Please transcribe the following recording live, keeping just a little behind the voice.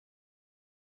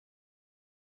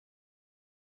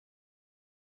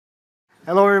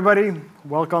Hello, everybody.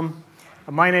 Welcome.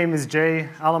 My name is Jay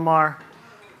Alammar.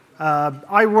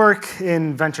 I work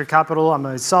in venture capital. I'm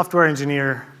a software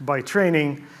engineer by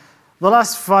training. The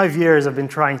last 5 years, I've been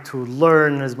trying to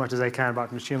learn as much as I can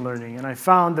about machine learning. And I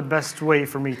found the best way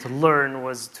for me to learn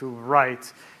was to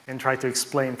write and try to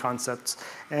explain concepts.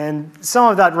 And some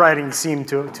of that writing seemed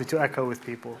to echo with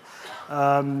people.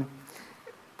 A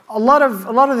lot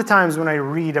of the times when I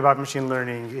read about machine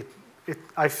learning,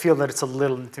 I feel that it's a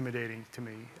little intimidating to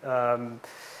me.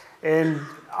 And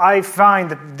I find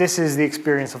that this is the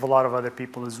experience of a lot of other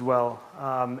people as well.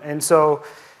 And so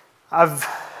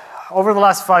over the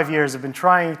last 5 years, I've been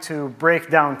trying to break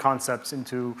down concepts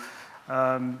into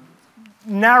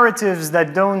narratives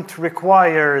that don't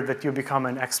require that you become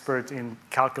an expert in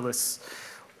calculus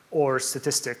or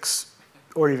statistics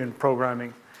or even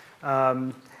programming.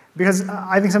 Because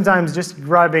I think sometimes just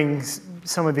grabbing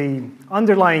some of the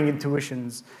underlying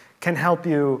intuitions can help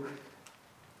you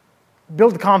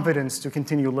build confidence to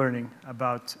continue learning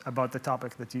about the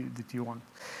topic that you want.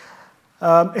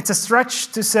 It's a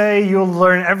stretch to say you'll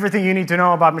learn everything you need to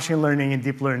know about machine learning and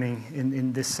deep learning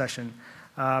in this session.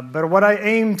 But what I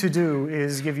aim to do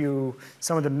is give you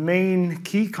some of the main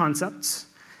key concepts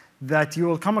that you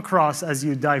will come across as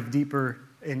you dive deeper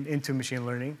into machine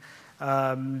learning.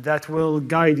 That will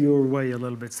guide your way a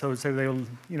little bit. So they'll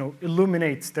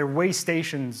illuminate their way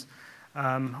stations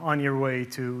on your way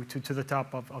to the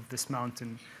top of this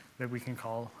mountain that we can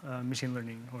call machine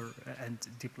learning and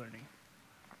deep learning.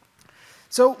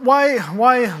 So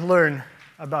why learn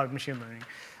about machine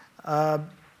learning?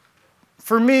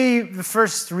 For me, the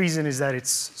first reason is that it's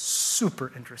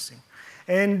super interesting.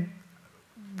 And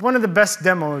one of the best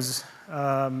demos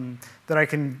that I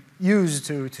can use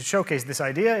to showcase this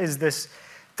idea is this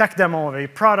tech demo of a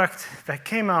product that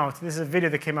came out. This is a video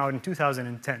that came out in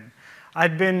 2010.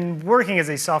 I'd been working as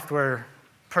a software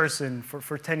person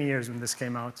for 10 years when this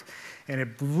came out, and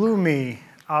it blew me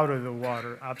out of the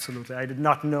water, absolutely. I did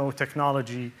not know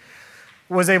technology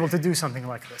was able to do something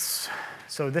like this.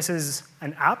 So this is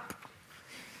an app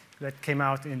that came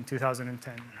out in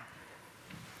 2010.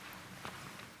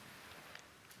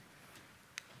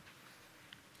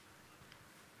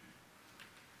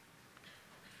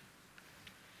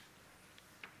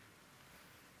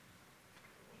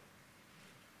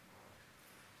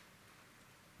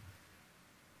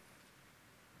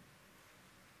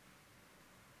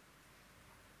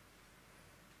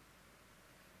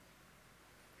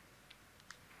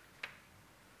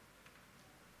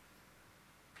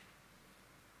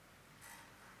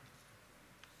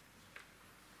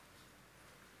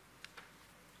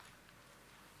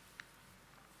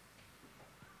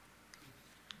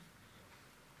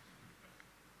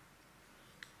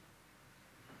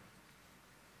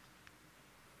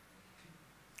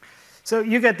 So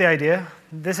you get the idea.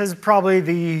 This is probably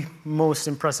the most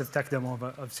impressive tech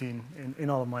demo I've seen in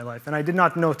all of my life. And I did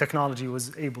not know technology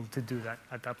was able to do that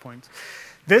at that point.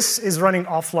 This is running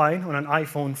offline on an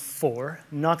iPhone 4,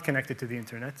 not connected to the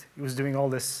internet. It was doing all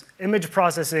this image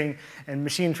processing and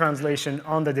machine translation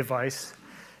on the device.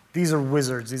 These are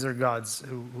wizards. These are gods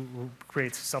who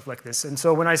create stuff like this. And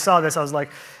so when I saw this, I was like,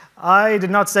 I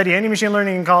did not study any machine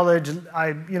learning in college.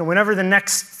 Whenever the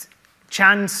next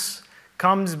chance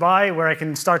comes by where I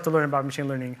can start to learn about machine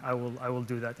learning, I will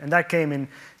do that. And that came in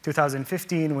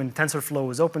 2015 when TensorFlow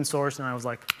was open source, and I was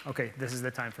like, OK, this is the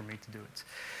time for me to do it.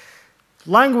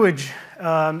 Language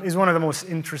is one of the most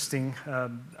interesting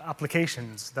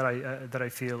applications that I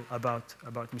feel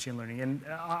about machine learning, and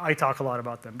I talk a lot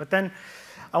about them. But then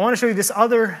I want to show you this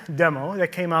other demo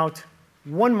that came out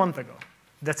 1 month ago.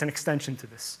 That's an extension to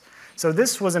this. So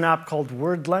this was an app called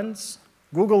WordLens.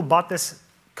 Google bought this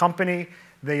company.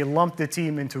 They lumped the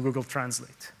team into Google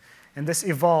Translate. And this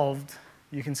evolved,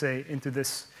 you can say, into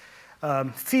this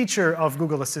feature of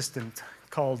Google Assistant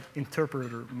called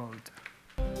interpreter mode.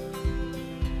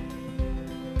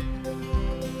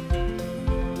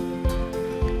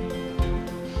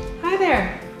 Hi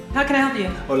there. How can I help you?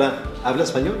 Hola, ¿habla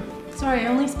español? Sorry, I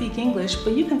only speak English,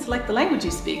 but you can select the language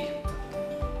you speak.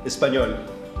 Español.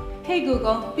 Hey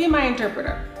Google, be my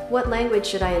interpreter. What language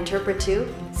should I interpret to?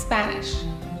 Spanish.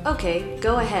 Okay,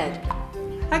 go ahead.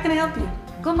 How can I help you?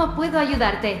 ¿Cómo puedo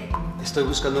ayudarte? Estoy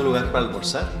buscando un lugar para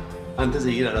almorzar antes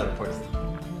de ir al aeropuerto.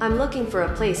 I'm looking for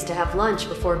a place to have lunch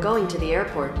before going to the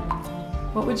airport.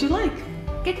 What would you like?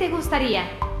 ¿Qué te gustaría?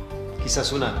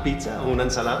 Quizás una pizza o una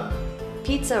ensalada.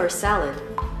 Pizza or salad?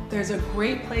 There's a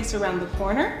great place around the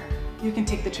corner. You can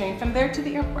take the train from there to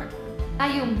the airport.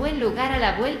 Hay un buen lugar a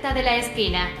la vuelta de la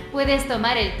esquina. Puedes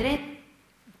tomar el tren.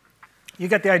 You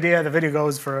get the idea. The video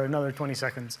goes for another 20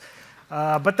 seconds.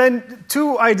 But then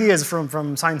two ideas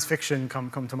from science fiction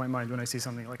come to my mind when I see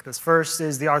something like this. First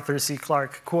is the Arthur C.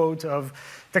 Clarke quote of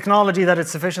technology that is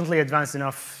sufficiently advanced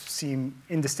enough seem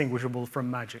indistinguishable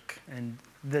from magic. And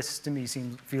this, to me,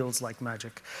 feels like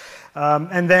magic.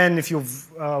 And then if you've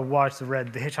watched or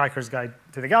read The Hitchhiker's Guide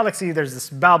to the Galaxy, there's this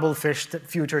Babelfish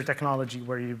future technology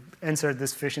where you insert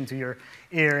this fish into your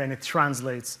ear and it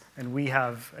translates, and we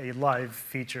have a live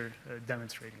feature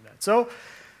demonstrating that. So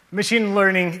machine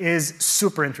learning is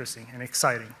super interesting and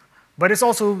exciting, but it's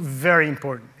also very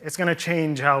important. It's going to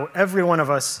change how every one of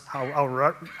us, how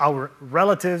our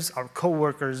relatives, our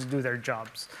coworkers do their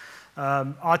jobs.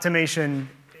 Automation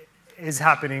is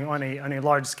happening on a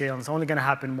large scale, and it's only going to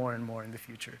happen more and more in the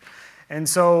future. And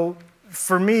so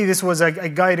for me, this was a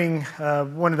guiding,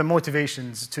 one of the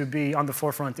motivations to be on the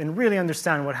forefront and really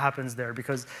understand what happens there,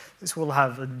 because this will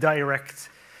have a direct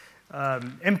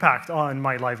impact on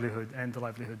my livelihood and the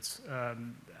livelihoods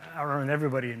around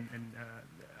everybody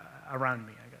around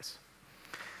me, I guess.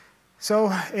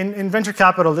 So in venture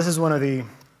capital, this is one of the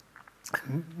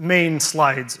main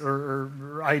slides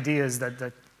or ideas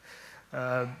that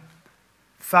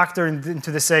factor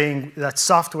into the saying that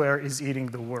software is eating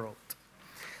the world.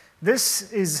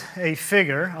 This is a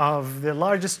figure of the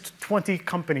largest 20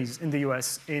 companies in the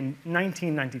US in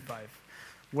 1995,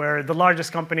 where the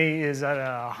largest company is at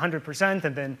 100%,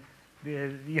 and then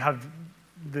you have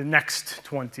the next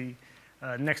 20,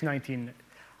 next 19.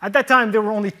 At that time, there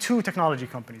were only two technology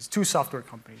companies, two software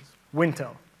companies,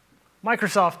 Wintel,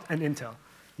 Microsoft, and Intel.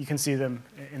 You can see them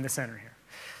in the center here.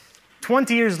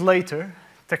 20 years later,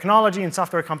 technology and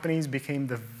software companies became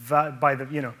the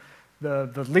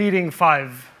leading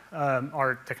five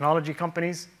are technology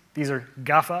companies. These are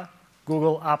GAFA,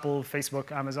 Google, Apple,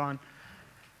 Facebook, Amazon.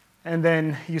 And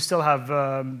then you still have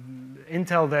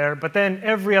Intel there. But then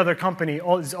every other company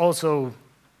is also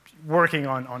working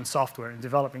on software and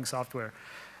developing software.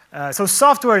 So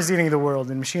software is eating the world,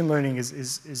 and machine learning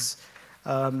is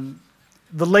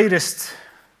the latest,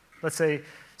 let's say,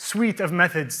 suite of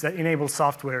methods that enable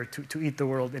software to eat the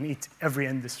world and eat every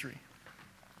industry.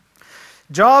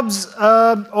 Jobs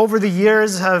over the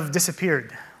years have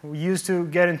disappeared. We used to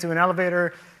get into an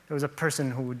elevator. There was a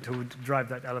person who would drive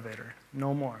that elevator.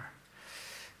 No more.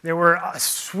 There were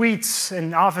suites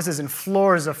and offices and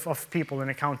floors of people and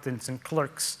accountants and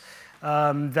clerks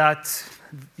that,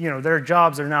 their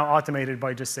jobs are now automated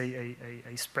by just a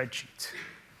spreadsheet.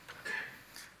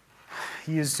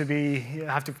 You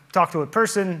have to talk to a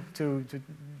person to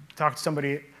talk to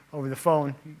somebody over the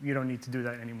phone. You don't need to do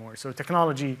that anymore. So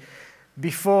technology,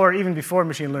 even before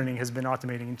machine learning, has been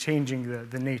automating and changing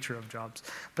the nature of jobs.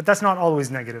 But that's not always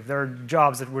negative. There are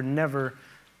jobs that were never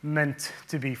meant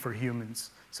to be for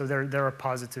humans. So there are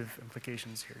positive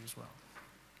implications here as well.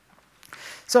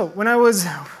 So when I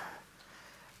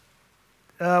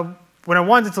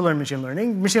wanted to learn machine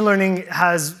learning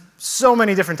has so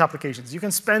many different applications. You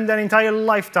can spend an entire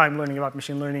lifetime learning about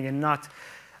machine learning and not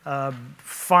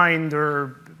find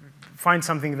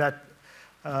something that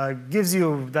gives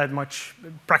you that much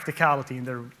practicality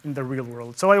in the real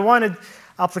world. So I wanted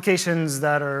applications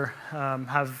that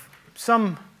have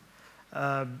some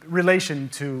relation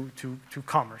to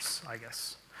commerce, I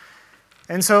guess.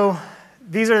 And so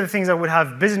these are the things that would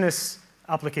have business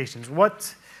applications.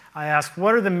 I asked,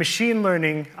 what are the machine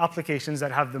learning applications that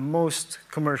have the most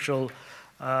commercial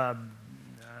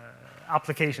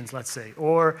applications, let's say?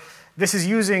 Or this is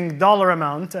using dollar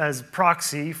amount as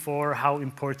proxy for how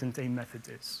important a method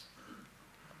is.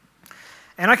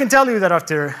 And I can tell you that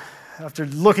after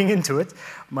looking into it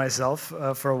myself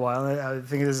for a while, I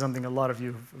think this is something a lot of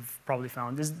you have probably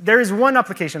found, there is one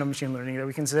application of machine learning that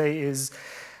we can say is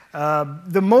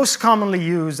the most commonly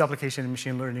used application in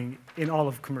machine learning in all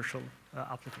of commercial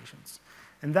applications.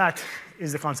 And that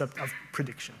is the concept of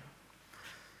prediction.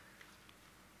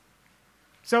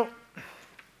 So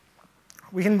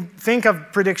we can think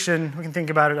of prediction, we can think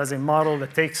about it as a model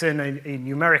that takes in a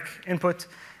numeric input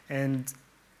and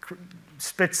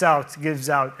gives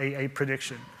out a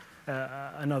prediction,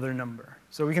 another number.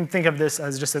 So we can think of this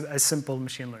as just a simple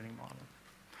machine learning model.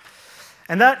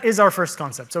 And that is our first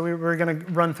concept. So we're going to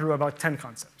run through about 10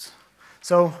 concepts.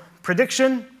 So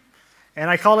prediction, and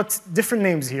I call it different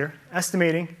names here,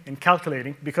 estimating and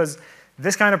calculating, because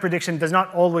this kind of prediction does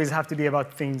not always have to be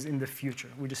about things in the future.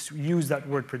 We just use that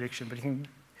word prediction, but you can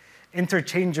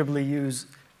interchangeably use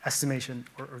estimation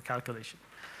or calculation.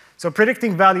 So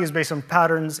predicting values based on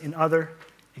patterns in other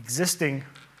existing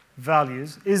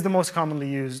values is the most commonly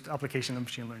used application of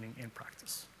machine learning in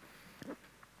practice.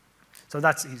 So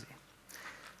that's easy.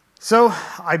 So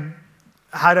I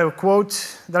had a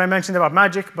quote that I mentioned about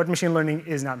magic, but machine learning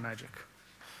is not magic.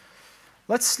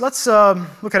 Let's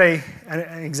look at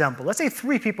an example. Let's say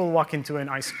 3 people walk into an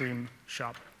ice cream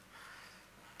shop.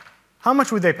 How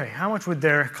much would they pay? How much would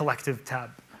their collective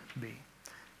tab be?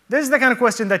 This is the kind of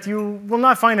question that you will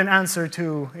not find an answer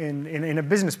to in a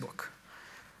business book.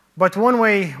 But one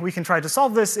way we can try to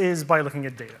solve this is by looking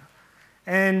at data.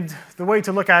 And the way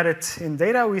to look at it in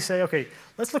data, we say, OK,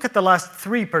 let's look at the last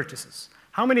 3 purchases.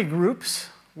 How many groups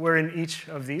were in each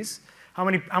of these? How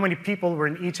many people were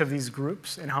in each of these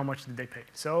groups, and how much did they pay?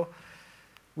 So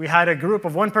we had a group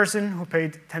of 1 person who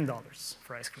paid $10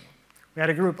 for ice cream. We had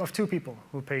a group of 2 people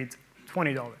who paid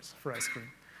 $20 for ice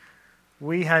cream.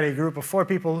 We had a group of 4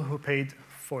 people who paid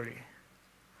 $40.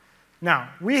 Now,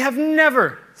 we have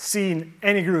never seen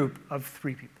any group of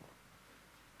 3 people.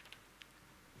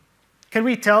 Can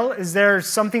we tell, is there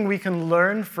something we can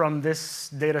learn from this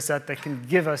data set that can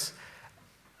give us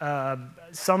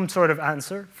some sort of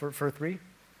answer for 3?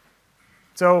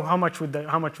 So how much would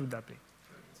that be?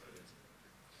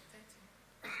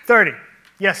 30.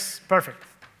 Yes, perfect.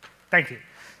 Thank you.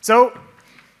 So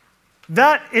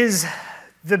that is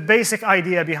the basic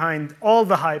idea behind all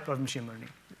the hype of machine learning,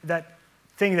 that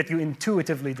thing that you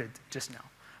intuitively did just now.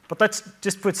 But let's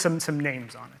just put some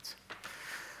names on it.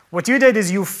 What you did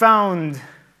is you found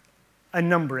a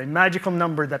number, a magical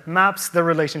number that maps the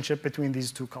relationship between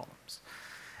these 2 columns.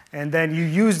 And then you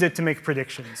used it to make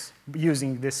predictions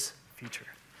using this feature.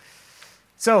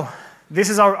 So this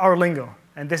is our lingo.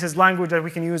 And this is language that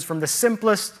we can use from the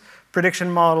simplest prediction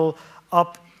model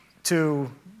up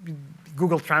to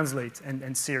Google Translate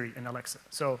and Siri and Alexa.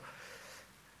 So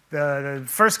the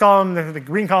first column, the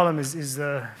green column, is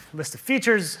the list of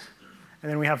features. And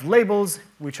then we have labels,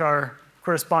 which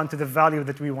correspond to the value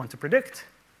that we want to predict.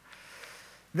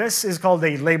 This is called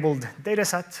a labeled data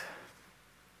set.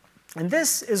 And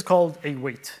this is called a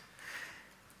weight.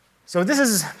 So this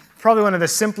is probably one of the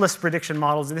simplest prediction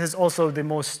models. This is also the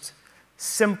most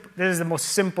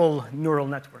simple neural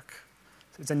network.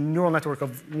 So it's a neural network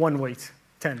of 1 weight,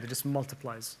 10, that just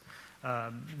multiplies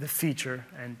the feature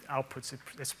and outputs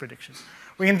its predictions.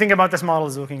 We can think about this model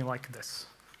as looking like this.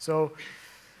 So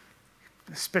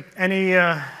spit any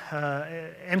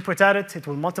input at it, it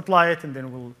will multiply it, and then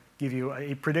it will give you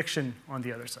a prediction on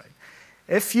the other side.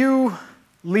 If you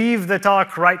leave the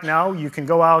talk right now, you can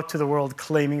go out to the world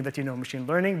claiming that you know machine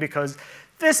learning, because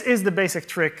this is the basic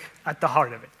trick at the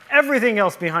heart of it. Everything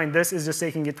else behind this is just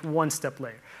taking it 1 step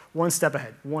later, 1 step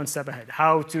ahead, 1 step ahead.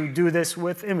 How to do this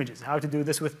with images, how to do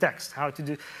this with text, how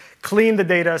to clean the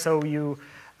data so you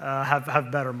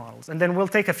have better models. And then we'll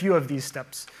take a few of these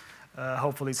steps,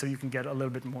 hopefully, so you can get a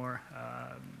little bit more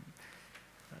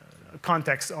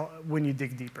context when you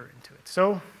dig deeper into it.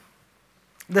 So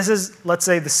this is, let's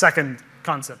say, the second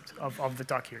concept of the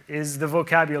talk here, is the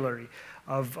vocabulary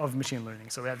of machine learning.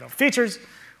 So we have our features,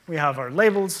 we have our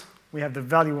labels, we have the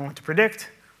value we want to predict,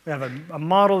 we have a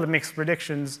model that makes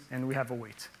predictions, and we have a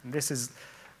weight. And this is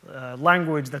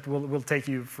language that will take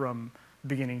you from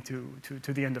beginning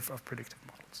to the end of predictive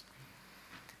models.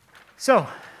 So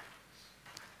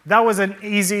that was an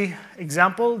easy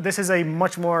example. This is a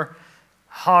much more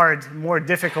hard, more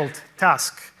difficult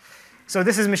task. So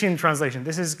this is machine translation.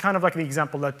 This is kind of like the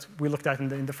example that we looked at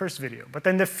in the first video. But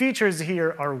then the features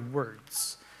here are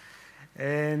words.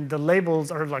 And the labels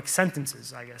are like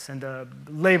sentences, I guess. And the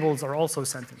labels are also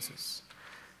sentences.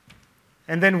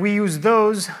 And then we use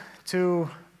those to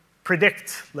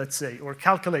predict, let's say, or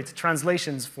calculate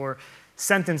translations for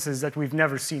sentences that we've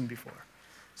never seen before.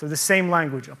 So the same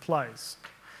language applies.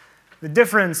 The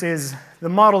difference is the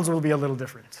models will be a little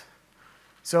different.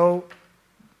 So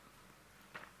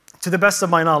to the best of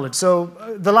my knowledge, so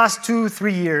the last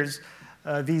 2-3 years,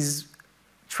 these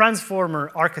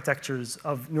transformer architectures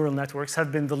of neural networks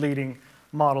have been the leading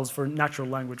models for natural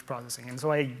language processing. And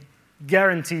so I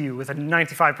guarantee you with a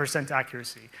 95%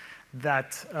 accuracy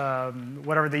that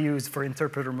whatever they use for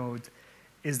interpreter mode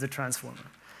is the transformer.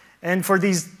 And for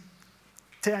these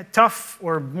tough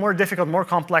or more difficult, more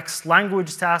complex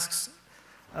language tasks,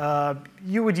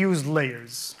 you would use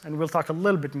layers. And we'll talk a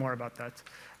little bit more about that,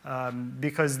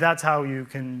 because that's how you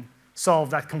can solve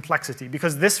that complexity.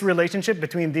 Because this relationship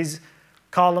between these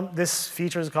column, this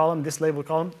features column, this label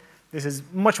column, this is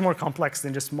much more complex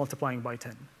than just multiplying by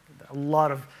 10. A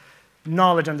lot of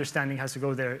knowledge understanding has to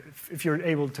go there if you're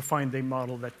able to find a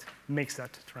model that makes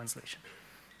that translation.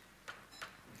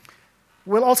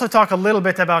 We'll also talk a little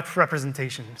bit about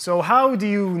representation. So how do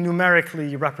you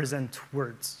numerically represent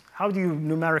words? How do you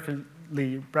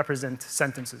numerically represent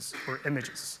sentences or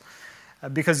images?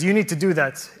 Because you need to do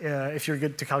that if you're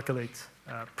good to calculate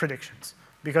predictions.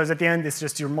 Because at the end, it's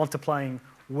just you're multiplying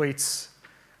weights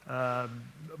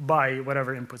by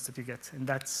whatever inputs that you get. And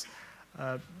that's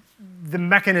the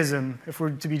mechanism, if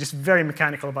we're to be just very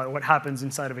mechanical about what happens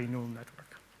inside of a neural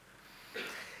network.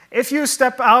 If you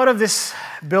step out of this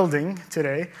building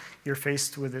today, you're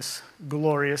faced with this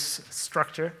glorious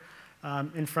structure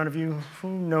in front of you. Who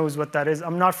knows what that is?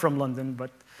 I'm not from London,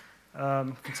 but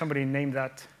can somebody name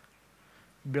that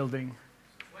building?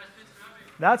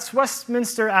 That's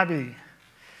Westminster Abbey.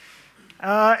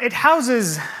 It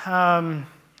houses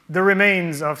the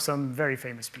remains of some very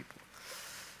famous people.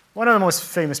 One of the most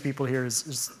famous people here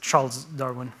is Charles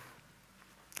Darwin.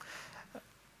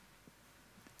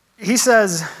 He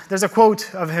says, there's a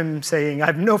quote of him saying, "I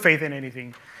have no faith in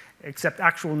anything except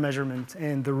actual measurement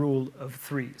and the rule of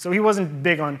 3." So he wasn't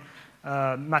big on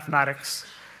mathematics.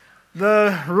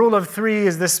 The rule of 3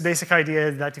 is this basic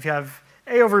idea that if you have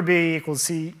A over B equals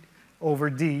C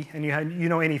over D, and you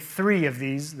know any 3 of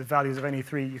these, the values of any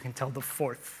 3, you can tell the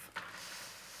 4th.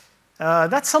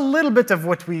 That's a little bit of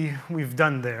what we've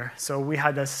done there. So we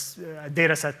had a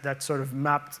data set that sort of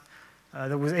mapped,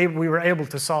 we were able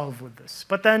to solve with this.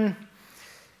 But then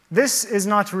this is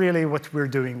not really what we're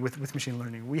doing with machine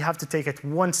learning. We have to take it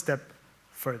one step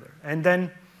further. And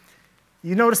then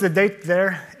you notice the date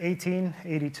there,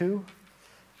 1882.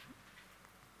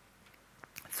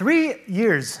 3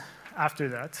 years after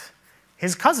that,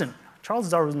 his cousin, Charles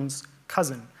Darwin's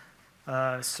cousin,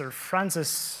 Sir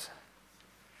Francis,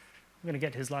 I'm going to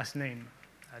get his last name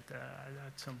at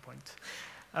some point.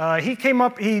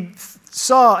 He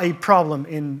saw a problem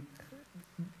in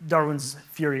Darwin's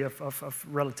theory of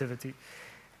relativity.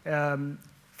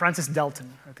 Francis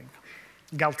Dalton, I think.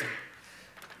 Galton.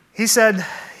 He said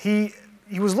he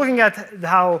was looking at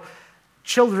how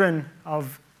children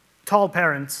of tall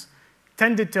parents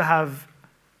tended to have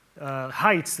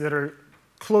heights that are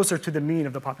closer to the mean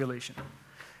of the population.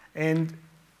 And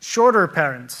shorter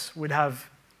parents would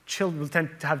tend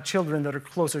to have children that are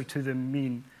closer to the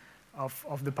mean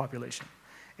of the population.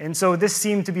 And so this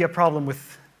seemed to be a problem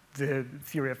with the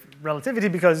theory of relativity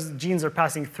because genes are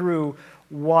passing through.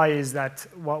 Why is that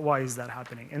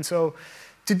happening? And so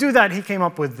to do that, he came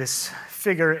up with this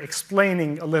figure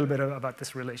explaining a little bit about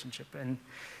this relationship. And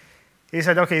he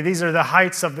said, OK, these are the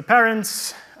heights of the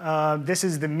parents. This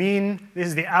is the mean. This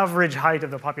is the average height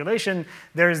of the population.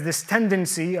 There's this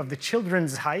tendency of the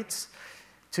children's heights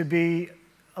to be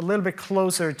a little bit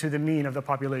closer to the mean of the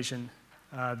population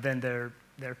than their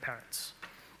parents.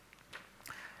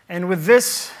 And with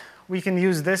this, we can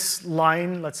use this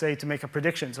line, let's say, to make a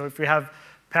prediction. So if we have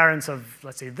parents of,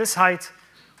 let's say, this height,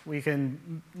 we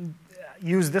can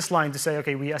use this line to say,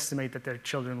 OK, we estimate that their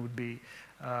children would be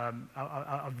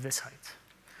of this height.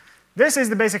 This is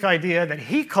the basic idea that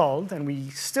he called, and we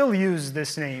still use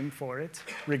this name for it,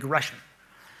 regression.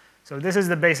 So this is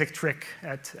the basic trick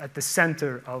at the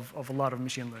center of a lot of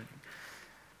machine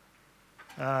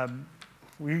learning.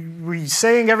 We're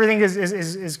saying everything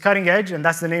is cutting edge, and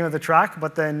that's the name of the track,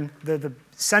 but then the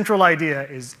central idea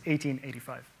is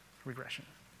 1885 regression.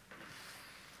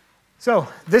 So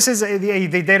this is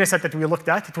the data set that we looked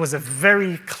at. It was a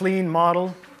very clean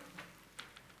model.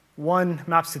 1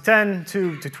 maps to 10,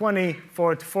 2 to 20,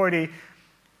 4 to 40.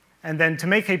 And then to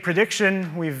make a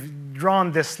prediction, we've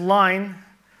drawn this line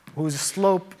whose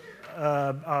slope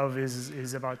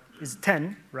is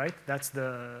 10, right? That's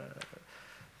the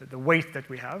weight that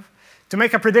we have. To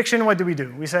make a prediction, what do?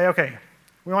 We say, OK,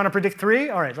 we want to predict 3.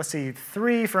 All right, let's see.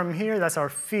 3 from here, that's our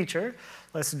feature.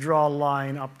 Let's draw a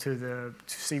line up to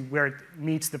see where it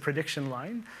meets the prediction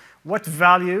line. What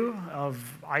value of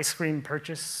ice cream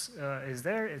purchase is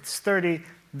there? It's 30.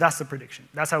 That's the prediction.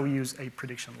 That's how we use a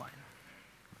prediction line.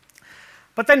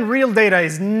 But then real data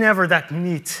is never that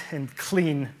neat and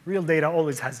clean. Real data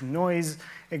always has noise.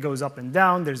 It goes up and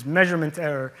down. There's measurement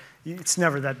error. It's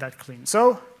never that clean.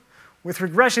 So with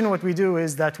regression, what we do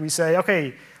is that we say,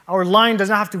 OK, our line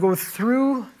doesn't have to go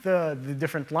through the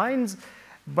different lines,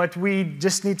 but we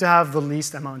just need to have the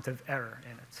least amount of error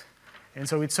in it. And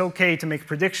so it's OK to make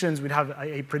predictions. We'd have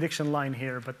a prediction line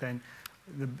here, but then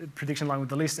the prediction line with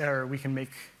the least error, we can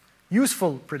make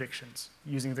useful predictions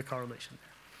using the correlation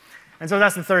there. And so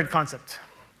that's the third concept.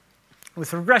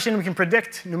 With regression, we can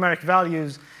predict numeric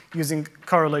values using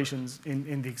correlations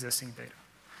in the existing data.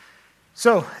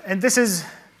 So, and this is,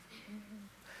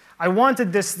 I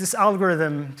wanted this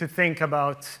algorithm to think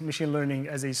about machine learning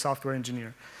as a software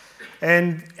engineer.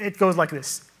 And it goes like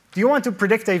this. Do you want to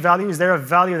predict a value? Is there a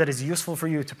value that is useful for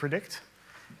you to predict?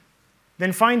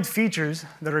 Then find features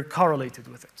that are correlated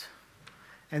with it.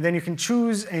 And then you can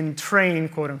choose and train,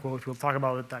 quote unquote, we'll talk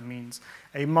about what that means,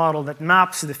 a model that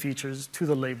maps the features to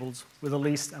the labels with the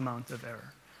least amount of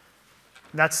error.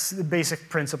 That's the basic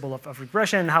principle of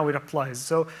regression and how it applies.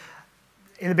 So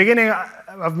in the beginning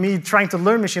of me trying to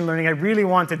learn machine learning, I really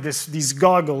wanted these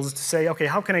goggles to say, OK,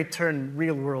 how can I turn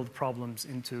real-world problems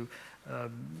into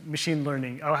machine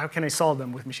learning? Or how can I solve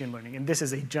them with machine learning? And this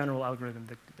is a general algorithm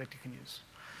that you can use.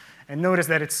 And notice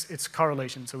that it's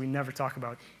correlation, so we never talk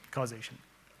about causation.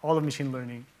 All of machine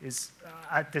learning is,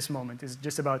 at this moment, is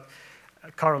just about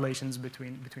correlations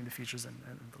between the features and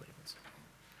the labels.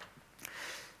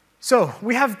 So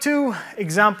we have two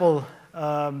example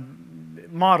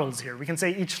models here. We can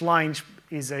say each line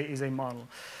is a model.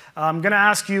 I'm going to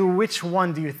ask you, which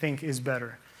one do you think is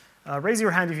better? Raise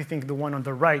your hand if you think the one on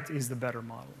the right is the better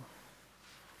model.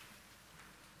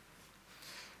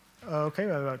 OK,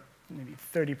 about maybe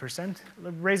 30%.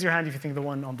 Raise your hand if you think the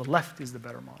one on the left is the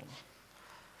better model.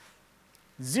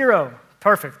 0.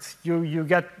 Perfect. You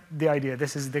get the idea.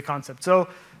 This is the concept. So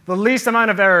the least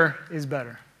amount of error is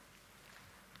better.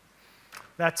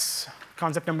 That's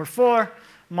concept number 4.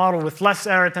 Model with less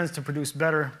error tends to produce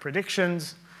better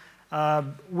predictions.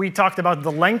 We talked about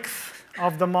the length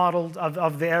of the model,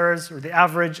 of the errors, or the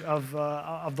average of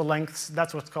the lengths.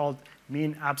 That's what's called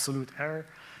mean absolute error.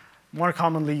 More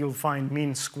commonly, you'll find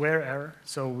mean square error.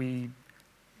 So we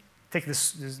take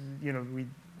this we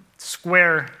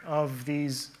square of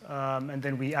these, and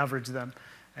then we average them.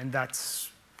 And that's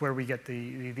where we get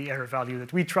the error value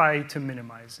that we try to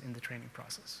minimize in the training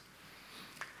process.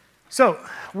 So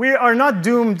we are not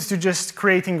doomed to just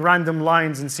creating random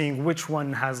lines and seeing which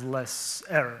one has less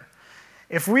error.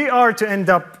 If we are to end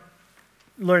up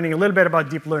learning a little bit about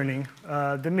deep learning,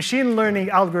 the machine learning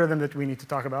algorithm that we need to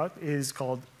talk about is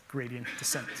called gradient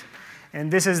descent. And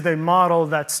this is the model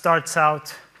that starts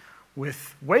out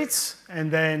with weights and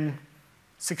then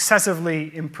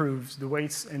successively improves the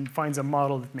weights and finds a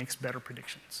model that makes better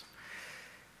predictions.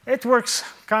 It works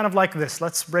kind of like this.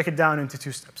 Let's break it down into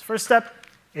 2 steps. First step,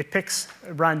 it picks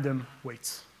random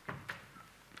weights.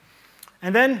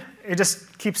 And then it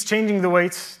just keeps changing the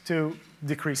weights to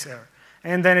decrease error.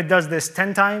 And then it does this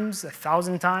 10 times,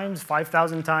 1,000 times,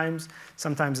 5,000 times.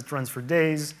 Sometimes it runs for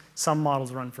days. Some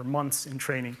models run for months in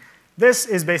training. This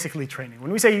is basically training.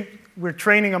 When we say we're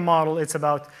training a model, it's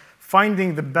about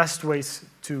finding the best ways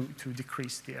to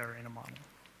decrease the error in a model.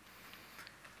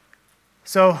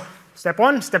 So step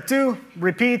 1, step 2,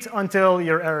 repeat until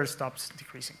your error stops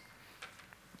decreasing.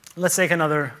 Let's take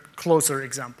another closer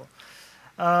example.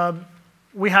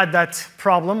 We had that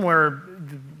problem where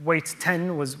weight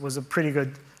 10 was a pretty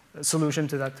good solution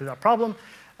to that problem.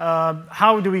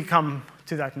 How do we come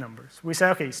to that number? So we say,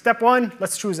 OK, step 1,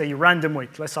 let's choose a random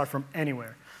weight. Let's start from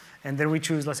anywhere. And then we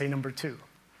choose, let's say, number 2.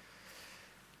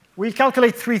 We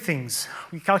calculate 3 things.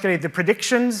 We calculate the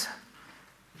predictions,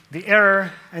 the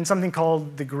error, and something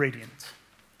called the gradient.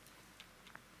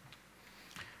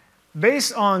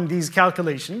 Based on these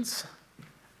calculations,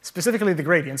 specifically the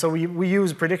gradient, so we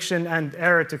use prediction and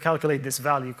error to calculate this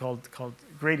value called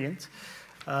gradient.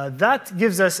 That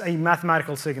gives us a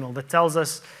mathematical signal that tells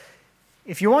us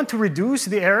if you want to reduce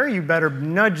the error, you better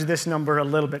nudge this number a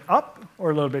little bit up or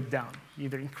a little bit down.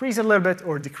 Either increase it a little bit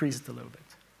or decrease it a little bit.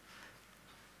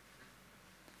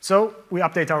 So we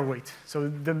update our weight. So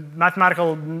the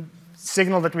mathematical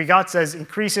signal that we got says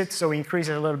increase it, so we increase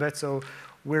it a little bit. So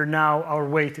our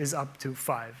weight is up to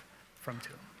 5 from 2.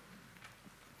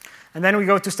 And then we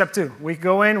go to step 2. We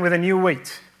go in with a new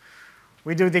weight.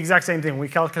 We do the exact same thing. We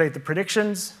calculate the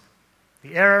predictions,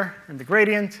 the error, and the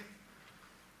gradient.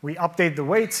 We update the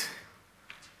weight,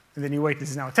 and the new weight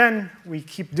is now 10. We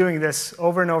keep doing this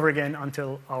over and over again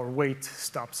until our weight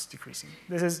stops decreasing.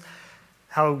 This is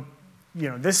how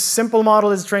this simple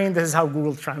model is trained. This is how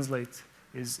Google Translate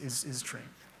is trained.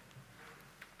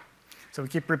 So we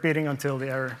keep repeating until the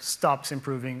error stops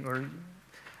improving, or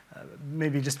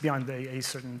maybe just beyond a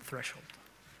certain threshold.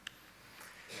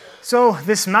 So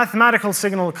this mathematical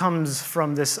signal comes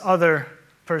from this other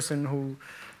person who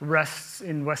rests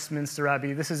in Westminster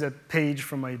Abbey. This is a page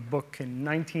from a book in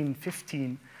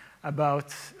 1915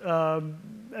 about a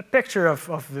picture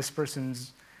of this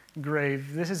person's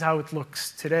grave. This is how it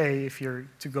looks today if you're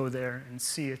to go there and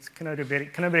see it. Can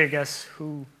anybody guess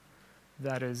who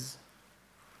that is?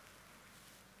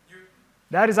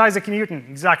 That is Isaac Newton,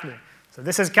 exactly. So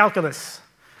this is calculus.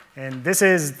 And this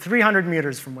is 300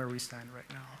 meters from where we stand right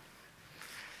now.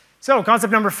 So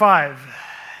concept number 5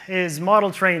 is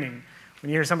model training. When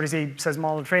you hear somebody says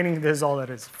model training, this is all that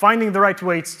is. Finding the right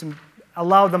weights to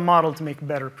allow the model to make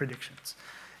better predictions.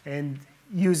 And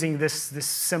using this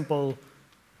simple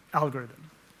algorithm,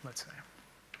 let's say.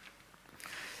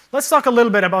 Let's talk a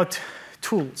little bit about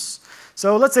tools.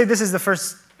 So let's say this is the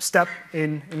first step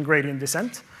in gradient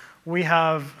descent. We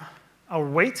have our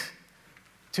weight,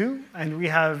 2, and we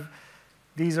have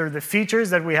These are the features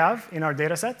that we have in our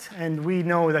data set, and we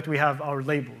know that we have our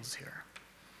labels here.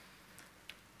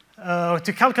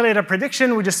 To calculate a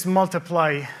prediction, we just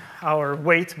multiply our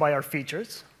weight by our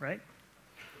features, right?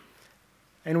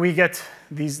 And we get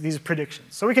these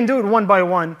predictions. So we can do it one by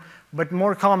one, but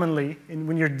more commonly,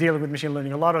 when you're dealing with machine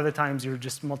learning, a lot of the times you're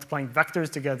just multiplying vectors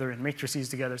together and matrices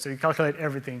together, so you calculate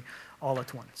everything all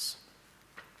at once.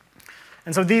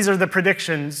 And so these are the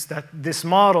predictions that this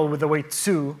model with the weight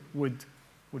 2 would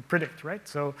predict, right?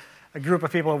 So a group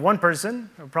of people, one person,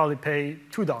 will probably pay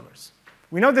 $2.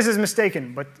 We know this is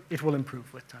mistaken, but it will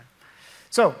improve with time.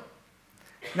 So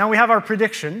now we have our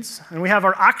predictions, and we have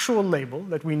our actual label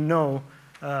that we know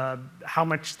how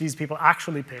much these people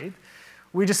actually paid.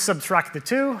 We just subtract the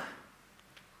 2,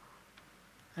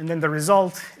 and then the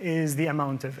result is the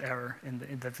amount of error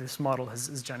that this model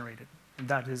has generated. And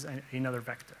that is another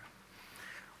vector.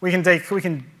 We can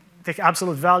take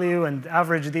absolute value and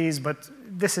average these, but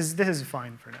this is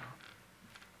fine for now.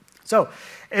 So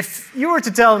if you were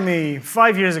to tell me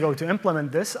 5 years ago to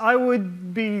implement this, I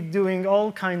would be doing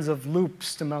all kinds of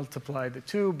loops to multiply the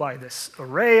 2 by this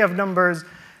array of numbers,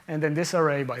 and then this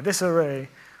array by this array.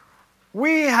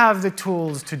 We have the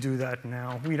tools to do that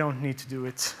now. We don't need to do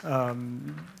it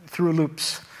through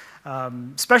loops,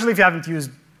 especially if you haven't used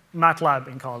MATLAB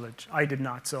in college. I did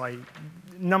not, so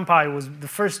NumPy was the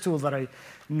first tool that I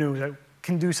knew that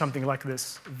can do something like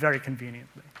this very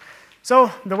conveniently.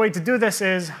 So the way to do this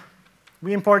is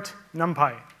we import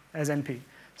NumPy as NP.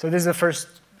 So this is the first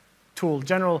tool,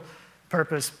 general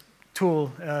purpose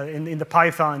tool in the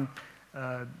Python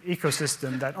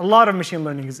ecosystem that a lot of machine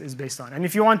learning is based on. And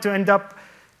if you want to end up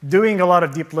doing a lot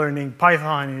of deep learning,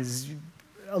 Python is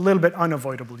a little bit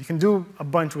unavoidable. You can do a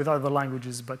bunch with other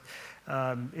languages, but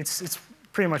it's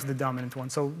pretty much the dominant one.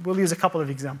 So we'll use a couple of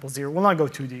examples here. We'll not go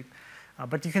too deep,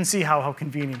 but you can see how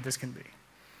convenient this can be.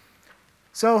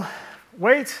 So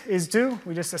weight is 2.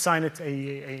 We just assign it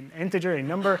an integer, a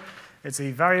number. It's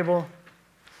a variable.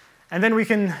 And then we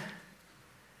can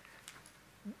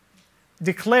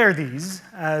declare these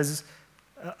as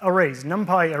arrays,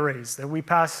 NumPy arrays, that we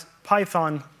pass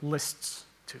Python lists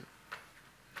to.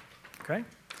 Okay?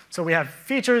 So we have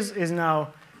features is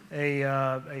now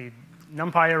a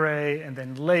NumPy array, and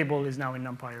then label is now a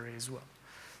NumPy array as well.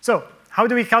 So how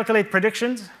do we calculate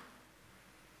predictions?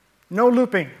 No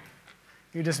looping.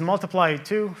 You just multiply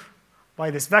 2 by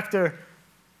this vector.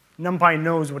 NumPy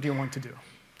knows what you want to do.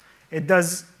 It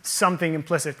does something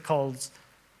implicit called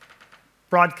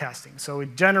broadcasting. So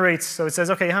it generates, so it says,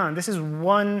 OK, this is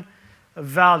one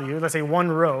value, let's say 1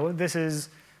 row. This is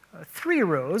 3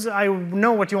 rows. I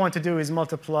know what you want to do is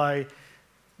multiply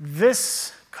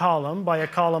this column by a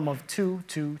column of 2,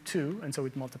 2, 2, and so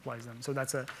it multiplies them. So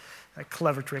that's a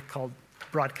clever trick called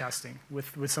broadcasting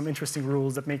with some interesting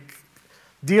rules that make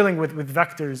dealing with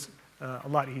vectors a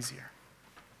lot easier.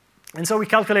 And so we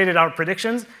calculated our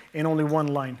predictions in only one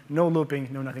line. No looping,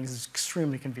 no nothing. This is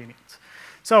extremely convenient.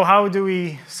 So how do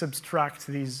we subtract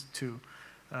these two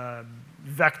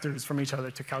vectors from each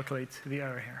other to calculate the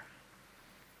error here?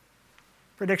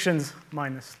 Predictions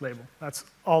minus label. That's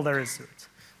all there is to it.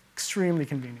 Extremely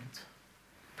convenient.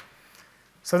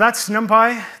 So that's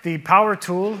NumPy, the power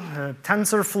tool.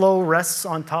 TensorFlow rests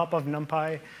on top of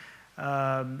NumPy.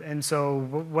 And so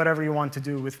whatever you want to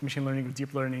do with machine learning or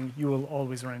deep learning, you will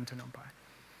always run into NumPy.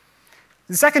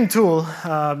 The second tool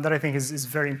that I think is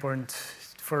very important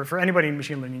for anybody in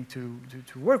machine learning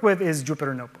to work with is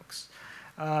Jupyter Notebooks.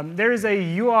 There is a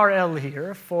URL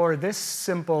here for this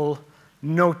simple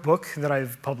notebook that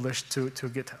I've published to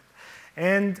GitHub.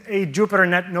 And a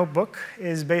JupyterNet notebook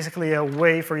is basically a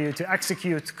way for you to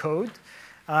execute code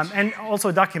and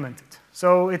also document it.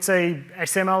 So it's a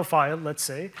HTML file, let's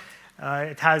say.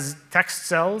 It has text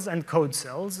cells and code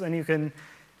cells, and you can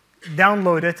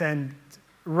download it and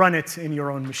run it in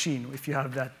your own machine if you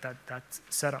have that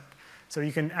set up. So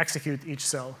you can execute each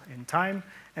cell in time.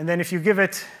 And then if you give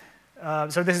it,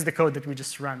 so this is the code that we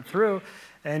just ran through.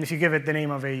 And if you give it the name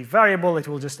of a variable, it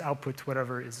will just output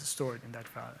whatever is stored in that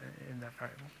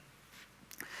variable.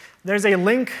 There's a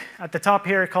link at the top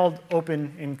here called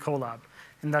Open in Colab.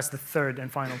 And that's the third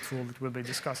and final tool that we'll be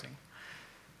discussing.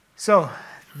 So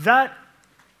that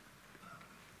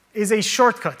is a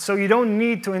shortcut. So you don't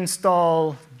need to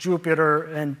install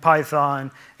Jupyter and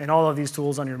Python and all of these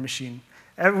tools on your machine.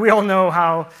 We all know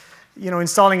how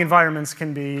installing environments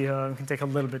can take a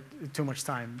little bit too much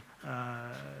time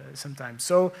sometimes.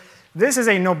 So this is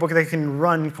a notebook that can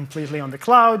run completely on the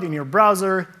cloud in your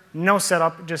browser. No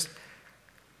setup. Just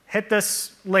hit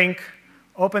this link,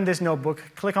 open this notebook,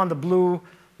 click on the blue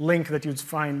link that you'd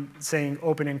find saying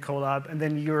Open in Colab, and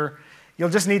then you're you'll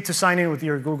just need to sign in with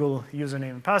your Google username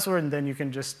and password, and then you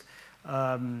can just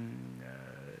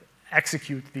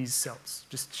execute these cells.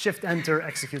 Just Shift-Enter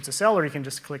executes a cell, or you can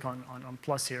just click on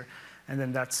plus here, and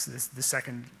then that's the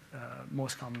second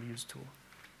most commonly used tool,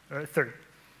 or third.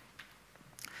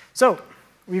 So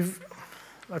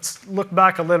let's look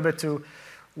back a little bit to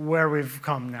where we've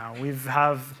come now. We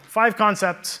have 5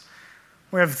 concepts.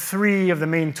 We have 3 of the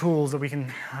main tools that we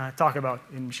can talk about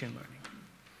in machine learning.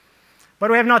 But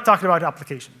we have not talked about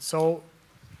applications. So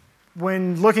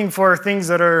when looking for things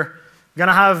that are going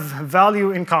to have value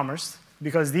in commerce,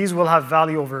 because these will have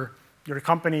value over your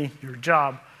company, your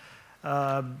job,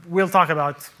 we'll talk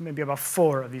about maybe about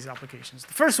 4 of these applications.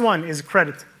 The first one is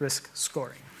credit risk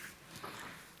scoring.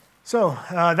 So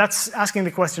that's asking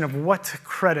the question of what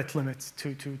credit limit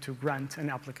to grant an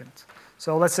applicant.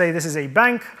 So let's say this is a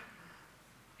bank.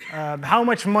 How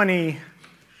much money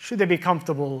should they be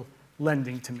comfortable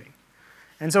lending to me?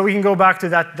 And so we can go back to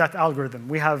that algorithm.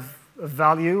 We have a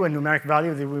value, a numeric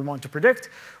value that we want to predict.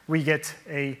 We get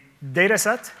a data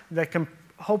set that can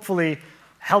hopefully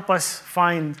help us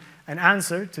find an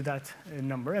answer to that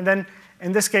number. And then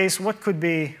in this case, what could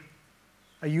be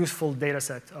a useful data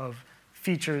set of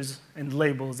features and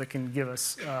labels that can give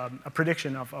us a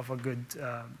prediction of a good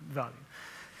value?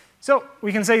 So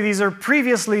we can say these are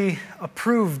previously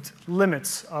approved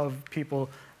limits of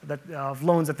of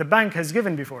loans that the bank has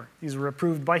given before. These were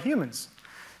approved by humans.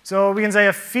 So we can say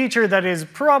a feature that is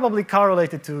probably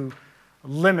correlated to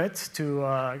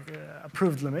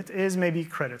approved limit is maybe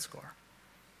credit score.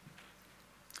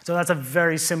 So that's a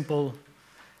very simple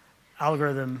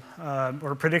algorithm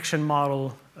or prediction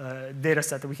model data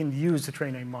set that we can use to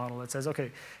train a model that says,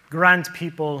 okay, grant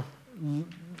people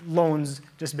loans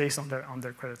just based on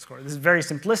their credit score. This is very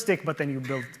simplistic, but then you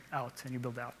build out and you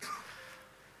build out.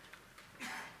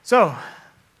 So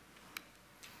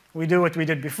we do what we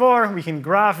did before. We can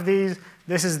graph these.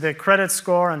 This is the credit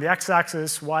score on the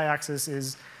x-axis. Y-axis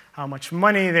is how much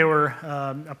money they were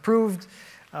approved.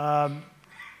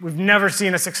 We've never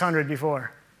seen a 600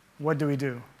 before. What do we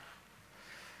do?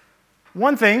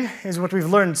 One thing is what we've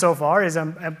learned so far is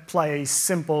apply a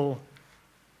simple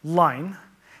line.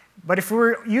 But if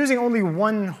we're using only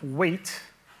one weight,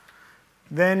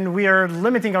 then we are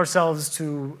limiting ourselves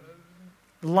to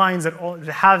lines that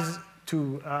have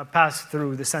to pass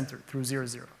through the center, through 0,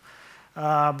 0.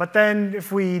 But then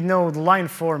if we know the line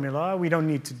formula, we don't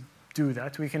need to do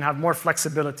that. We can have more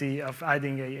flexibility of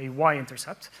adding a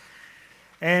y-intercept.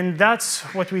 And that's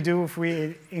what we do if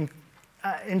we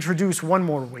introduce one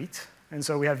more weight. And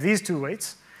so we have these 2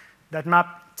 weights that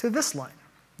map to this line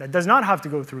that does not have to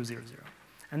go through 0, 0.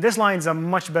 And this line is a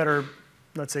much better,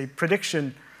 let's say,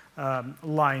 prediction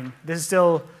line. This is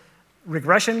still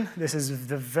regression. This is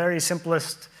the very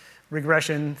simplest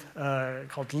regression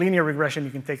called linear regression.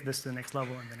 You can take this to the next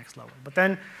level and the next level. But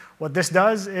then what this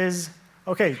does is,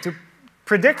 OK, to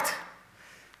predict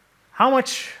how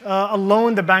much a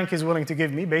loan the bank is willing to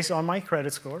give me based on my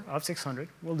credit score of 600,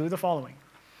 we'll do the following.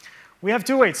 We have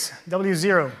 2 weights,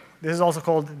 W0. This is also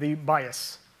called the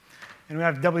bias. And we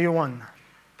have W1.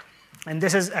 And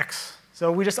this is x.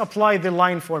 So we just apply the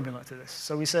line formula to this.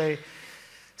 So we say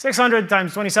 600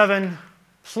 times 27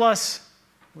 plus,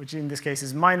 which in this case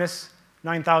is minus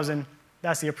 9,000.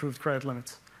 That's the approved credit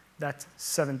limit. That's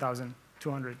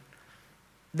 7,200.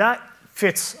 That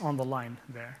fits on the line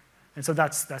there. And so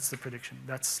that's the prediction.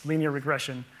 That's linear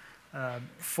regression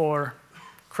for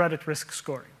credit risk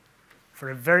scoring, for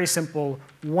a very simple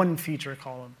one-feature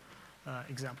column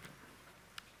example.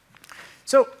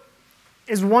 So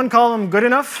is one column good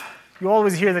enough? You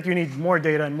always hear that you need more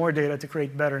data and more data to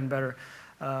create better and better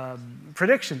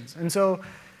predictions. And so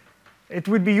it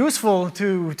would be useful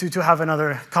to have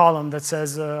another column that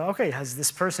says, OK, has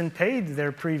this person paid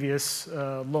their previous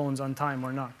loans on time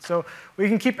or not? So we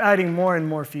can keep adding more and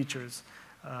more features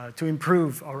to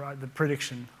improve the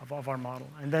prediction of our model.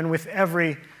 And then with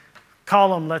every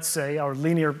column, let's say, our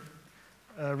linear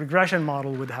regression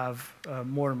model would have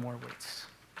more and more weights.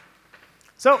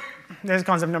 So there's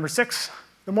concept number 6.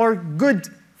 The more good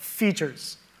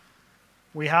features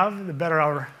we have, the better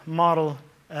our model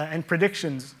and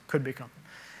predictions could become.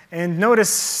 And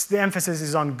notice the emphasis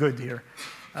is on good here,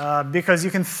 because you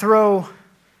can throw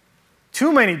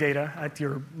too many data at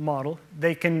your model.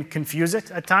 They can confuse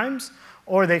it at times,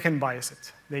 or they can bias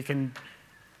it. You can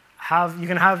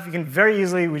very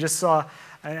easily, we just saw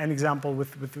an example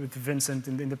with Vincent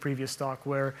in the previous talk,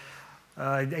 where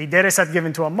a data set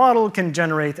given to a model can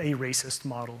generate a racist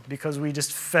model because we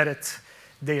just fed it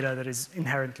data that is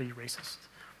inherently racist.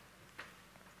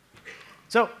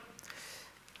 So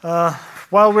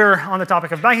while we're on the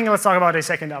topic of banking, let's talk about a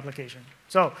second application.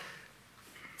 So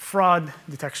fraud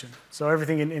detection. So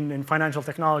everything in financial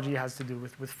technology has to do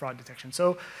with fraud detection.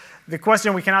 So the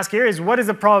question we can ask here is, what is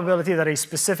the probability that a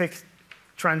specific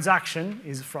transaction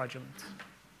is fraudulent?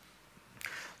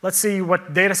 Let's see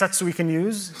what data sets we can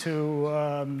use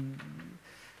to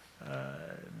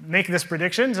make this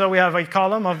prediction. So we have a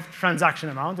column of transaction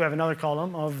amount. We have another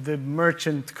column of the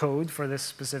merchant code for this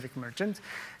specific merchant.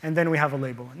 And then we have a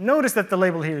label. Notice that the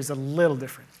label here is a little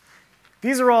different.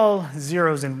 These are all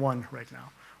zeros and 1 right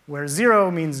now, where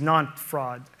 0 means not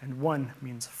fraud and 1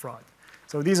 means fraud.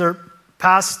 So these are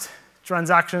past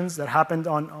transactions that happened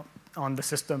on the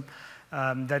system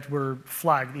that were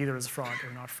flagged either as fraud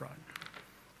or not fraud.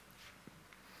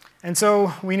 And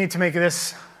so we need to make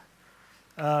this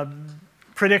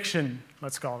prediction,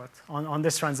 let's call it, on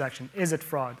this transaction. Is it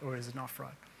fraud or is it not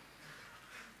fraud?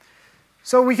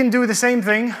 So we can do the same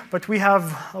thing, but we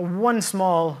have one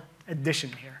small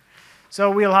addition here. So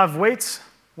we'll have weights.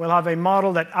 We'll have a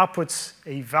model that outputs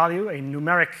a value, a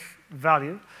numeric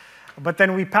value. But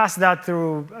then we pass that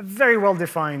through a very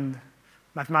well-defined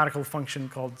mathematical function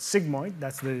called sigmoid.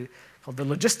 That's called the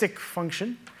logistic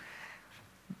function.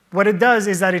 What it does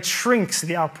is that it shrinks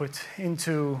the output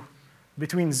into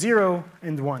between 0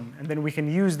 and 1. And then we can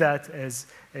use that as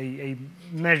a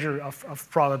measure of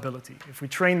probability. If we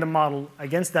train the model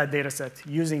against that data set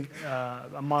using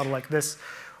a model like this,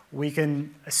 we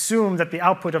can assume that the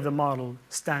output of the model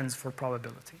stands for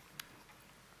probability.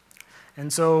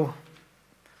 And so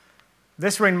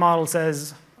this range model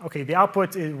says, OK, the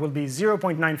output will be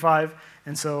 0.95.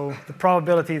 And so the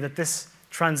probability that this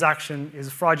transaction is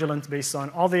fraudulent based on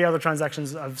all the other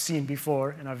transactions I've seen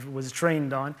before and I was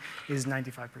trained on is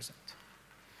 95%.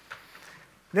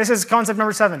 This is concept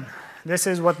number 7. This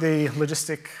is what the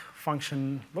logistic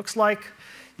function looks like.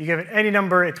 You give it any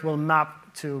number, it will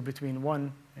map to between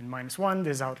 1 and -1.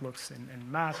 This is how it looks in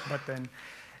math. But then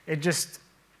it just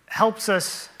helps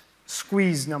us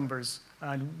squeeze numbers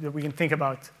that we can think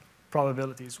about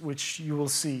probabilities, which you will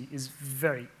see is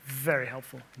very, very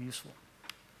helpful and useful.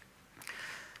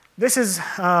 This is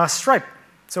Stripe.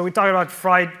 So we talked about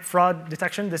fraud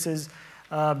detection. This is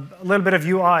a little bit of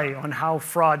UI on how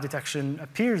fraud detection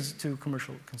appears to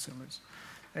commercial consumers.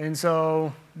 And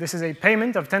so this is a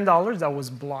payment of $10 that was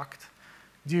blocked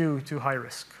due to high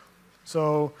risk.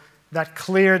 So that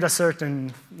cleared a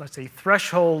certain, let's say,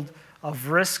 threshold of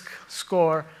risk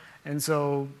score. And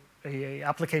so an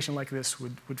application like this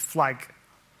would flag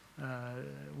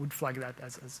that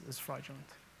as fraudulent.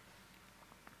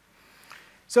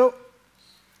 So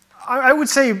I would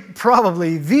say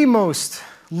probably the most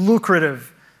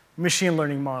lucrative machine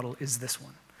learning model is this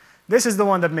one. This is the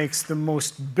one that makes the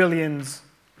most billions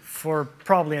for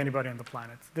probably anybody on the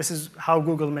planet. This is how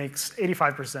Google makes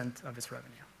 85% of its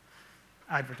revenue,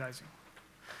 advertising.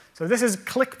 So this is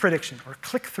click prediction or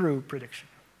click-through prediction.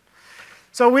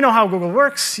 So we know how Google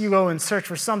works. You go and search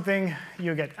for something,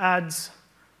 you get ads,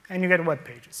 and you get web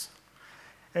pages.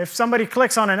 If somebody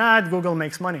clicks on an ad, Google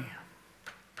makes money.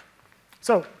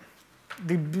 So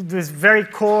this very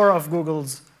core of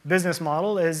Google's business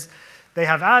model is they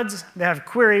have ads, they have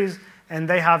queries, and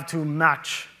they have to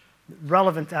match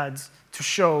relevant ads to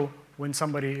show when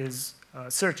somebody is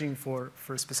searching for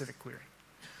a specific query.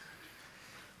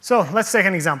 So let's take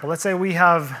an example. Let's say we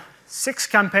have 6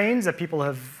 campaigns that people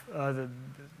have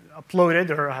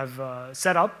uploaded or have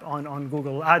set up on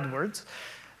Google AdWords.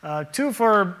 2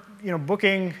 for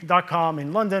Booking.com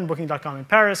in London, Booking.com in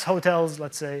Paris, hotels,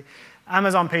 let's say,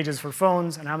 Amazon pages for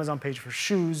phones, an Amazon page for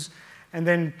shoes, and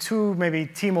then 2 maybe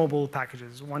T-Mobile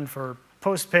packages, one for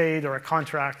postpaid or a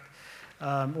contract,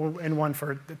 and one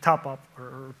for the top-up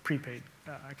or prepaid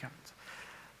account.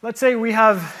 Let's say we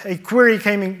have a query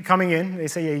coming in. They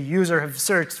say a user has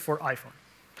searched for iPhone.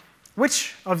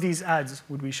 Which of these ads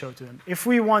would we show to them if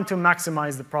we want to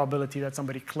maximize the probability that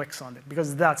somebody clicks on it?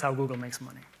 Because that's how Google makes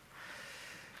money.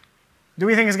 Do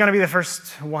we think it's going to be the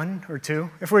first 1 or 2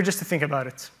 if we're just to think about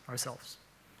it ourselves?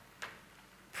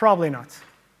 Probably not,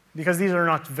 because these are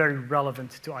not very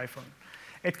relevant to iPhone.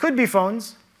 It could be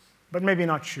phones, but maybe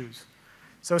not shoes.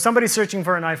 So somebody searching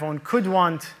for an iPhone could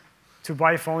want to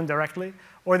buy a phone directly,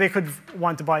 or they could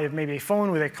want to buy maybe a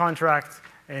phone with a contract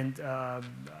and,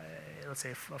 let's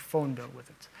say, a phone bill with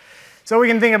it. So we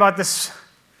can think about this.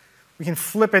 We can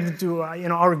flip it into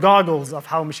our goggles of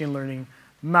how machine learning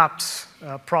maps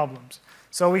problems.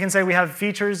 So we can say we have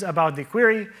features about the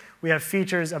query. We have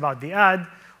features about the ad.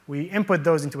 We input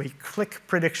those into a click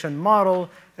prediction model.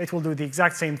 It will do the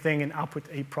exact same thing and output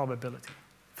a probability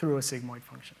through a sigmoid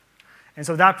function. And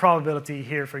so that probability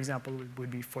here, for example,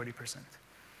 would be 40%.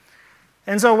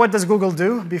 And so what does Google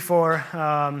do before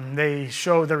they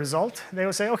show the result? They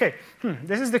will say, OK,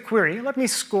 this is the query. Let me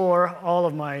score all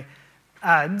of my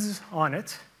ads on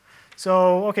it.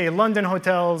 So, OK, London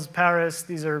hotels, Paris,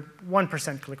 these are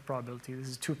 1% click probability. This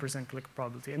is 2% click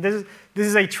probability. And this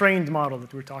is a trained model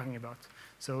that we're talking about.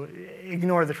 So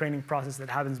ignore the training process that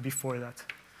happens before that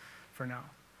for now.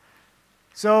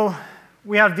 So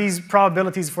we have these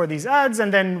probabilities for these ads,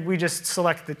 and then we just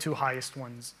select the 2 highest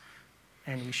ones,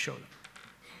 and we show them.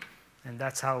 And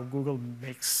that's how Google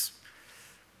makes,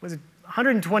 was it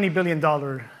 $120 billion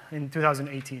in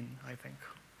 2018, I think.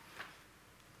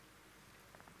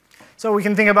 So we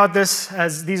can think about this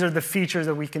as these are the features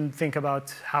that we can think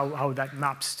about how that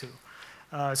maps to.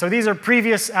 So these are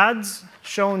previous ads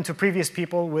shown to previous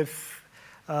people with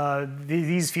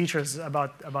these features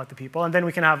about the people. And then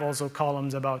we can have also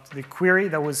columns about the query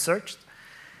that was searched.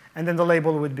 And then the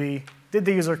label would be, did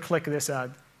the user click this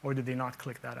ad, or did they not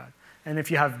click that ad? And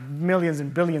if you have millions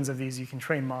and billions of these, you can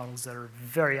train models that are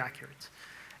very accurate.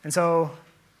 And so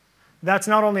that's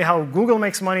not only how Google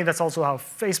makes money, that's also how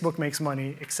Facebook makes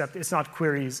money, except it's not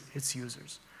queries, it's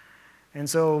users. And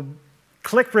so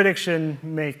click prediction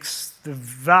makes the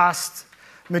vast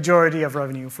majority of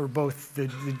revenue for both the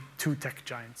 2 tech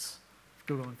giants,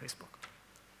 Google and Facebook.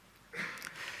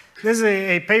 This is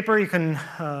a paper you can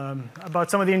about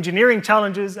some of the engineering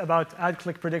challenges about ad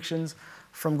click predictions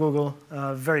from Google.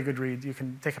 Very good read. You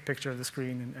can take a picture of the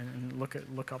screen and look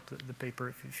up the paper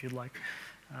if you'd like.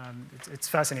 It's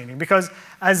fascinating because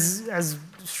as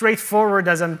straightforward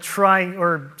as I'm trying,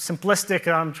 or simplistic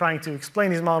I'm trying to explain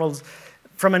these models,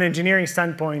 from an engineering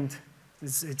standpoint,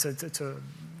 it's a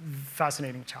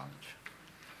fascinating challenge.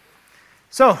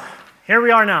 So here we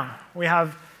are now. We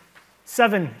have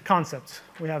 7 concepts.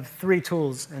 We have 3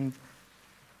 tools and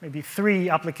maybe 3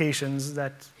 applications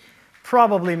that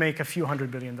probably make a few $100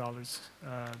 billion a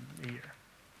year.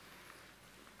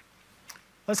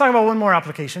 Let's talk about one more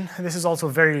application. This is also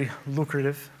very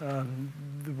lucrative around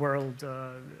the world.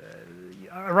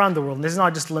 And this is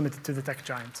not just limited to the tech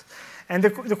giants. And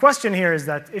the question here is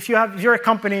that if you're a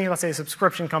company, let's say a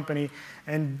subscription company,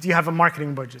 and you have a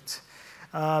marketing budget,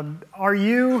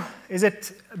 is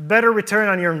it better return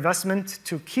on your investment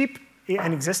to keep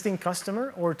an existing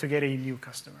customer or to get a new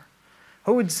customer?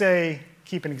 Who would say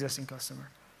keep an existing customer?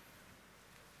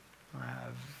 I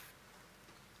have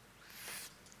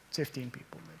 15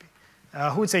 people, maybe.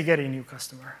 Who would say get a new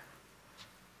customer?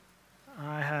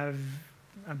 I have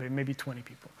maybe 20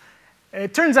 people.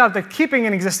 It turns out that keeping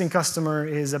an existing customer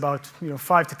is about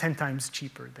 5 to 10 times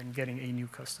cheaper than getting a new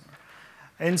customer.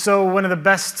 And so one of the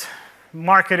best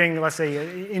marketing, let's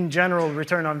say, in general,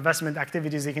 return on investment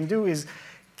activities they can do is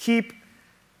keep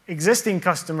existing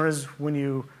customers when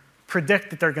you predict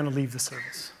that they're going to leave the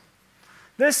service.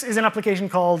 This is an application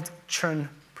called churn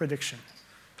prediction.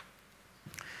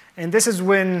 And this is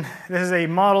a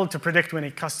model to predict when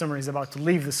a customer is about to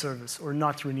leave the service or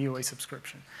not renew a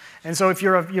subscription. And so if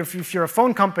you're a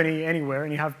phone company anywhere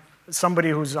and you have somebody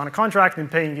who's on a contract and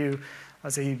paying you,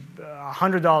 let's say,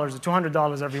 $100 or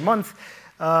 $200 every month,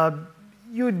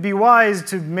 you would be wise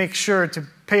to make sure to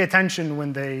pay attention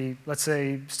when they, let's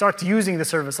say, start using the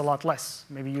service a lot less,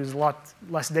 maybe use a lot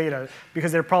less data,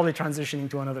 because they're probably transitioning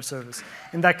to another service.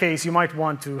 In that case, you might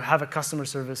want to have a customer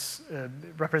service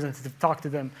representative talk to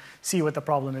them, see what the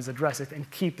problem is, address it, and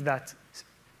keep that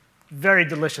very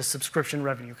delicious subscription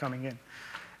revenue coming in.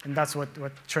 And that's what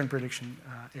churn prediction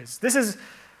is. This is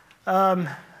an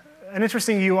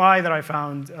interesting UI that I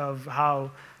found of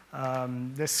how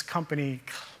this company,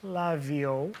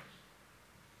 Klaviyo,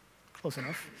 close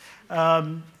enough,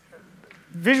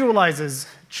 visualizes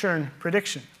churn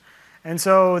prediction. And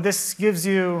so this gives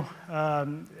you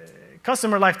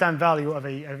customer lifetime value of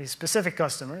a specific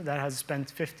customer that has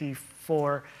spent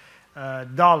 $54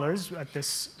 at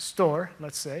this store,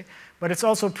 let's say. But it's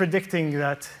also predicting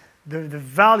that the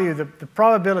value, the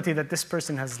probability that this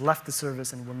person has left the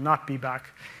service and will not be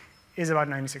back is about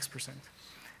 96%.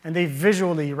 And they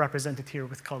visually represent it here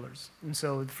with colors. And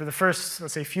so for the first,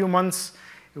 let's say, few months,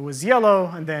 it was yellow,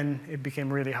 and then it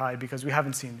became really high because we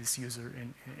haven't seen this user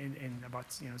in about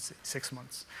 6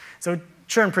 months. So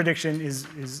churn prediction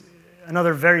is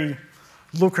another very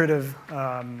lucrative,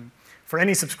 for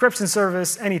any subscription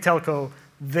service, any telco,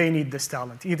 they need this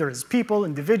talent, either as people,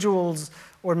 individuals,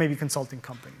 or maybe consulting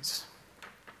companies.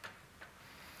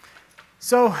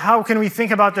 So how can we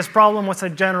think about this problem? What's a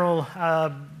general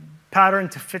pattern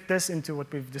to fit this into what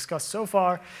we've discussed so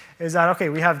far? Is that, OK,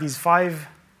 we have these 5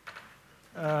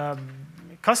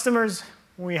 customers.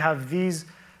 We have these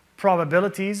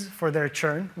probabilities for their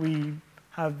churn. We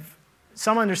have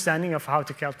some understanding of how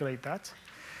to calculate that.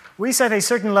 we set a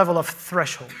certain level of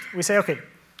threshold. We say, OK,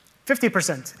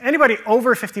 50%. Anybody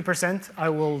over 50%, I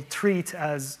will treat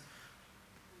as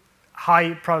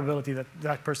high probability that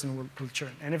that person will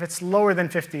churn. And if it's lower than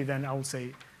 50, then I will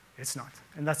say it's not.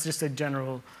 And that's just a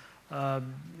general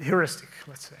heuristic,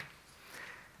 let's say.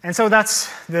 And so that's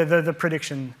the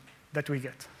prediction that we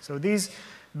get. So these,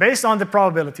 based on the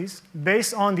probabilities,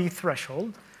 based on the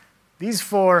threshold, these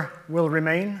 4 will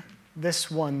remain. This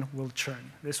one will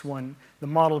churn. This one, the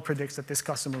model predicts that this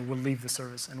customer will leave the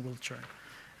service and will churn.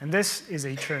 And this is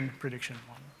a churn prediction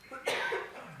model.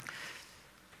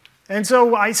 And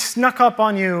so I snuck up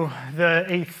on you the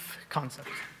 8th concept,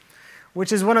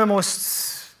 which is one of the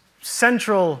most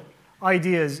central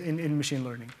ideas in machine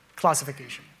learning,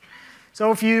 classification.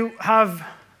 So if you have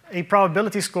a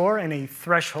probability score and a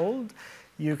threshold,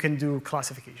 you can do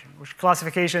classification, which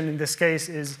classification in this case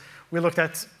is we looked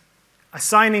at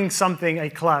assigning something a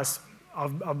class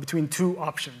of between 2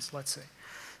 options, let's say.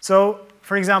 So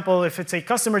for example, if it's a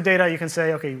customer data, you can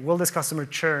say, OK, will this customer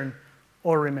churn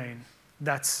or remain?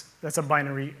 That's a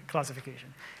binary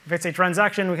classification. If it's a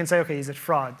transaction, we can say, OK, is it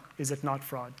fraud? Is it not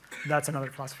fraud? That's another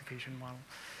classification model.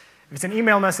 If it's an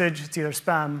email message, it's either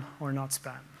spam or not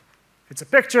spam. If it's a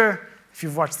picture, if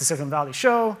you've watched the Silicon Valley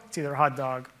show, it's either hot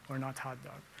dog or not hot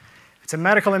dog. If it's a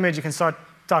medical image, you can start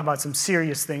talk about some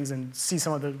serious things and see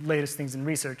some of the latest things in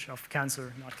research of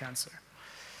cancer, not cancer.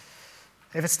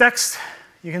 If it's text,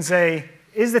 you can say,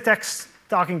 is the text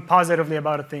talking positively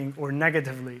about a thing or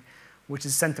negatively, which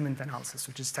is sentiment analysis,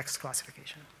 which is text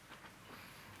classification.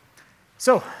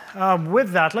 So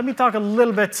with that, let me talk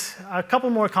a couple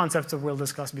more concepts that we'll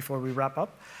discuss before we wrap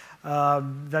up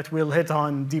that we'll hit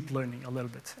on deep learning a little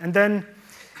bit. And then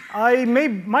I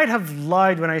might have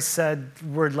lied when I said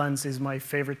WordLens is my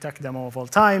favorite tech demo of all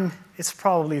time. It's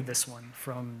probably this one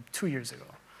from 2 years ago.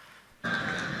 How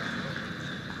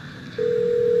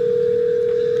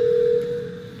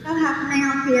can I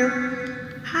help you?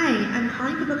 Hi, I'm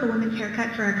calling to book a women's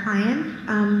haircut for a client.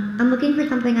 I'm looking for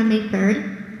something on May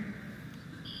 3rd.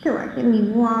 Sure, give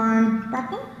me 1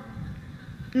 second.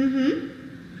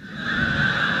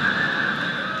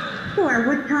 Sure,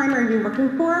 what time are you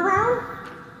looking for around?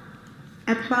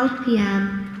 At 12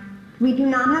 p.m. We do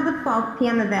not have a 12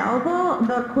 p.m. available.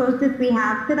 The closest we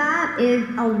have to that is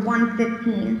a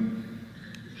 1:15.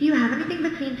 Do you have anything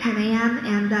between 10 a.m.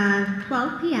 and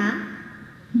 12 p.m.?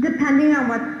 Depending on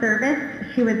what service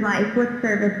she would like. What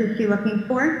service is she looking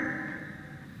for?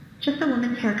 Just a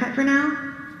woman's haircut for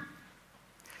now.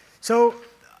 So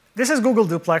this is Google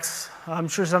Duplex. I'm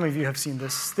sure some of you have seen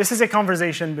this. This is a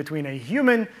conversation between a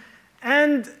human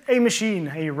and a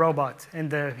machine, a robot. And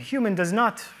the human does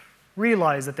not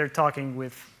realize that they're talking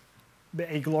with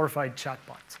a glorified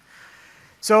chatbot.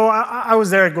 So I was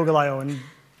there at Google I/O, and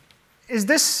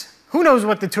who knows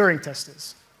what the Turing test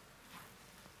is?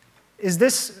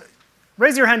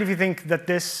 Raise your hand if you think that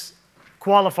this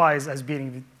qualifies as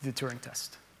beating the Turing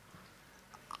test.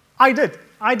 I did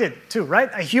too, right?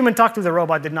 A human talked to the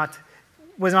robot,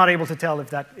 was not able to tell if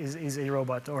that is a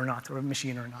robot or not, or a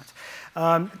machine or not.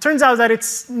 It turns out that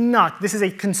it's not. This is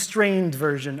a constrained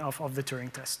version of the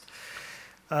Turing test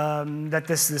that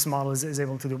this model is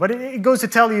able to do. But it goes to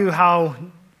tell you how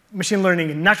machine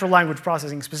learning and natural language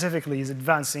processing specifically is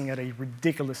advancing at a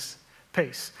ridiculous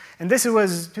pace. And this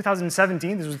was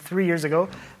 2017. This was 3 years ago.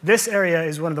 This area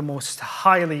is one of the most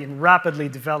highly and rapidly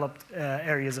developed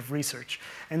areas of research.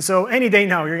 And so any day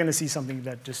now, you're going to see something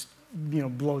that just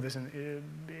blow this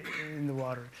in the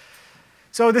water.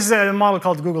 So this is a model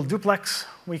called Google Duplex.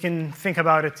 We can think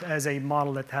about it as a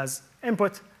model that has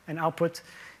input and output.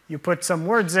 You put some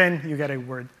words in, you get a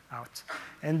word out.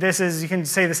 And you can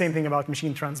say the same thing about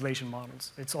machine translation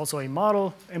models. It's also a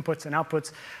model, inputs and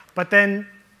outputs. But then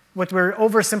what we're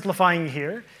oversimplifying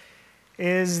here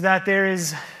is that there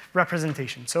is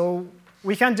representation. So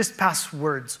we can't just pass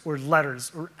words or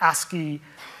letters or ASCII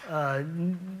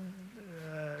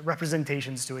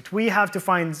representations to it. We have to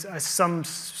find some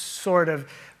sort of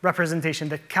representation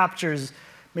that captures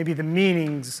maybe the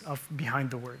meanings behind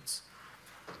the words.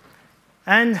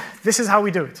 And this is how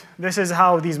we do it. This is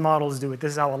how these models do it.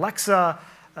 This is how Alexa,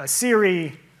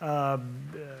 Siri,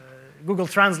 Google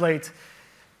Translate.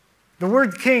 The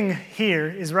word king here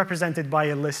is represented by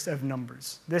a list of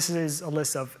numbers. This is a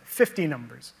list of 50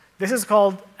 numbers. This is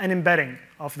called an embedding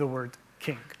of the word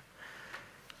king.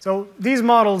 So these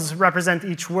models represent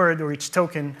each word or each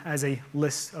token as a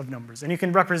list of numbers. And you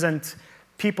can represent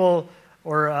people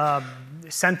or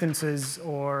sentences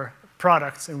or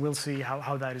products, and we'll see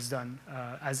how that is done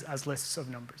as lists of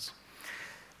numbers.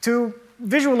 To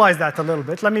visualize that a little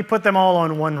bit, let me put them all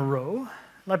on one row.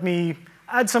 Let me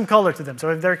add some color to them. So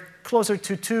if they're closer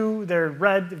to 2, they're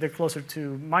red. If they're closer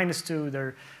to -2,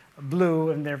 they're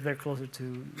blue. And if they're closer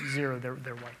to 0,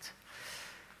 they're white.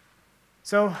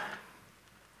 So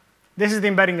this is the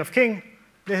embedding of king.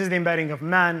 This is the embedding of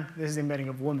man. This is the embedding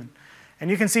of woman. And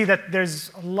you can see that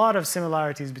there's a lot of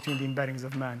similarities between the embeddings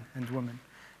of man and woman.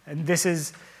 And this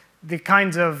is the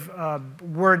kinds of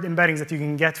word embeddings that you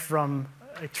can get from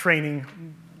a training,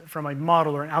 from a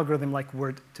model or an algorithm like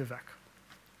word2vec.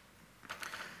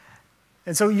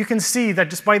 And so you can see that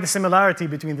just by the similarity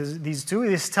between these two,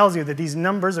 this tells you that these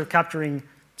numbers are capturing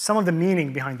some of the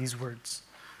meaning behind these words.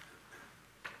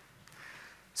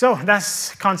 So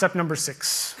that's concept number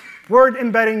 6. Word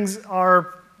embeddings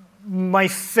are my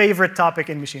favorite topic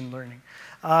in machine learning.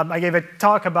 I gave a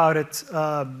talk about it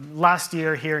last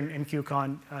year here in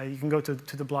QCon. You can go to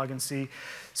the blog and see.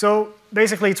 So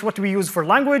basically, it's what we use for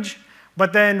language,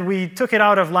 but then we took it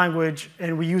out of language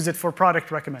and we use it for product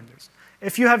recommenders.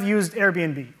 If you have used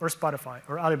Airbnb or Spotify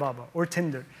or Alibaba or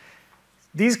Tinder,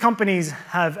 these companies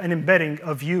have an embedding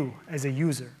of you as a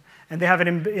user. And they have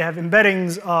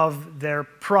embeddings of their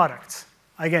products.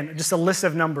 Again, just a list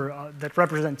of numbers that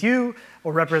represent you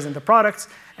or represent the products.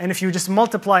 And if you just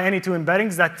multiply any two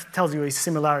embeddings, that tells you a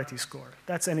similarity score.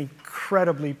 That's an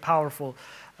incredibly powerful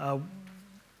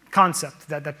concept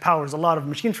that powers a lot of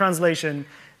machine translation,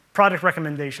 product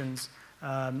recommendations,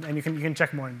 and you can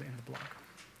check more in the blog.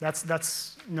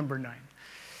 That's number 9.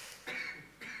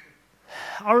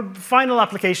 Our final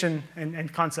application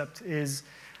and concept is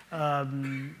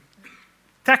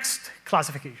text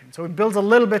classification. So it builds a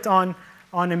little bit on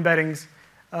embeddings.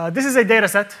 This is a data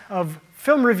set of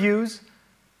film reviews.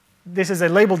 This is a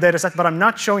labeled data set, but I'm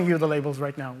not showing you the labels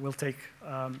right now. We'll take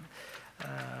a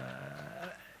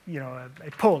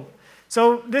poll.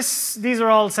 So these are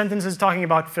all sentences talking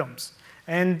about films.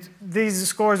 And these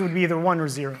scores would be either 1 or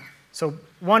 0. So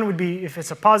 1 would be if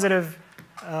it's a positive,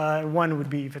 1 would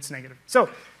be if it's negative. So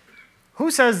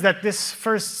who says that this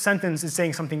first sentence is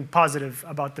saying something positive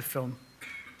about the film?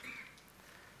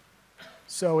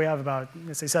 So we have about,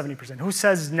 let's say, 70%. Who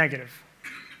says negative?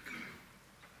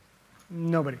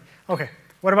 Nobody. OK.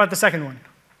 What about the second one?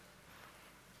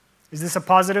 Is this a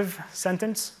positive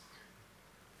sentence?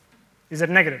 Is it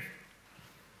negative?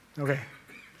 OK.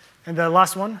 And the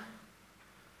last one?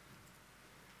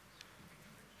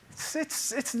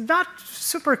 It's not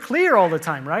super clear all the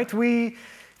time, right? We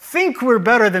think we're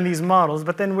better than these models,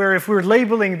 but then if we're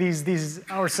labeling these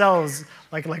ourselves,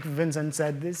 like Vincent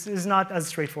said, this is not as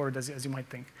straightforward as you might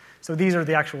think. So these are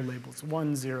the actual labels: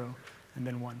 1, 0, and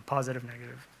then 1, positive,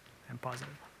 negative, and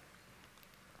positive.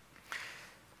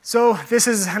 So this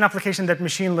is an application that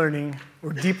machine learning,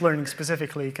 or deep learning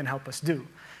specifically, can help us do.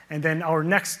 And then our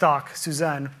next talk,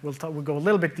 Suzanne, will go a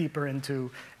little bit deeper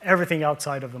into everything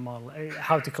outside of the model,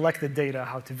 how to collect the data,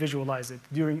 how to visualize it,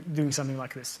 doing something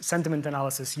like this, sentiment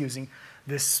analysis using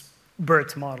this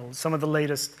BERT model, some of the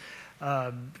latest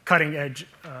cutting-edge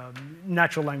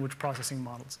natural language processing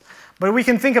models. But we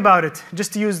can think about it,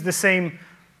 just to use the same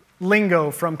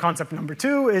lingo from concept number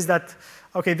 2, is that,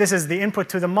 OK, this is the input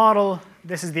to the model.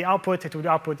 This is the output. It would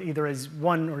output either as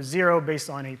 1 or 0 based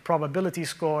on a probability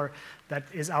score that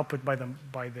is output by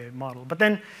the model. But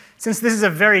then, since this is a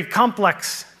very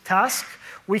complex task,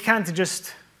 we can't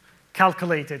just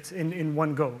calculate it in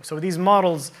one go. So these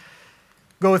models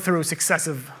go through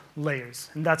successive layers.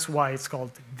 And that's why it's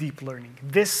called deep learning.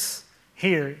 This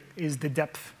here is the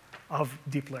depth of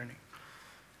deep learning.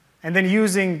 And then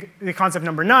using the concept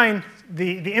number 9,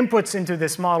 the inputs into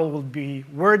this model will be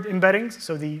word embeddings,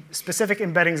 so the specific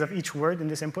embeddings of each word in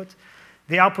this input.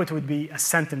 The output would be a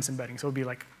sentence embedding, so it would be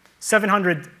like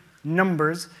 700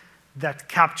 numbers that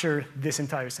capture this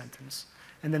entire sentence.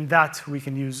 And then that we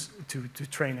can use to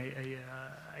train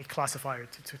a classifier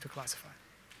to classify.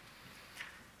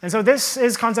 And so this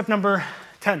is concept number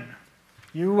 10.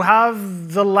 You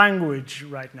have the language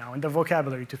right now and the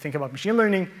vocabulary to think about machine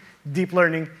learning, deep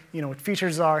learning. You know what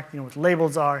features are, you know what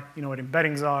labels are, you know what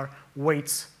embeddings are,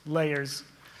 weights, layers.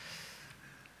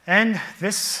 And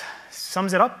this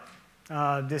sums it up.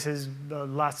 This is the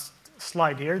last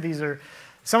slide here. These are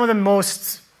some of the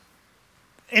most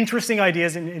interesting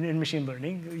ideas in machine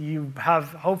learning. You have,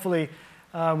 hopefully,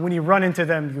 when you run into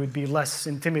them, you would be less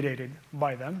intimidated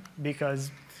by them because,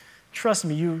 trust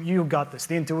me, you got this.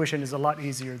 The intuition is a lot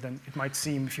easier than it might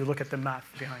seem if you look at the math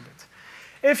behind it.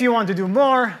 If you want to do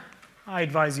more, I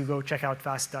advise you go check out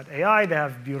fast.ai. They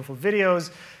have beautiful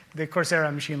videos. The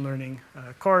Coursera machine learning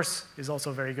course is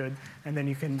also very good. And then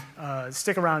you can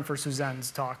stick around for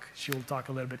Suzanne's talk. She will talk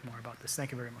a little bit more about this.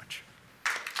 Thank you very much.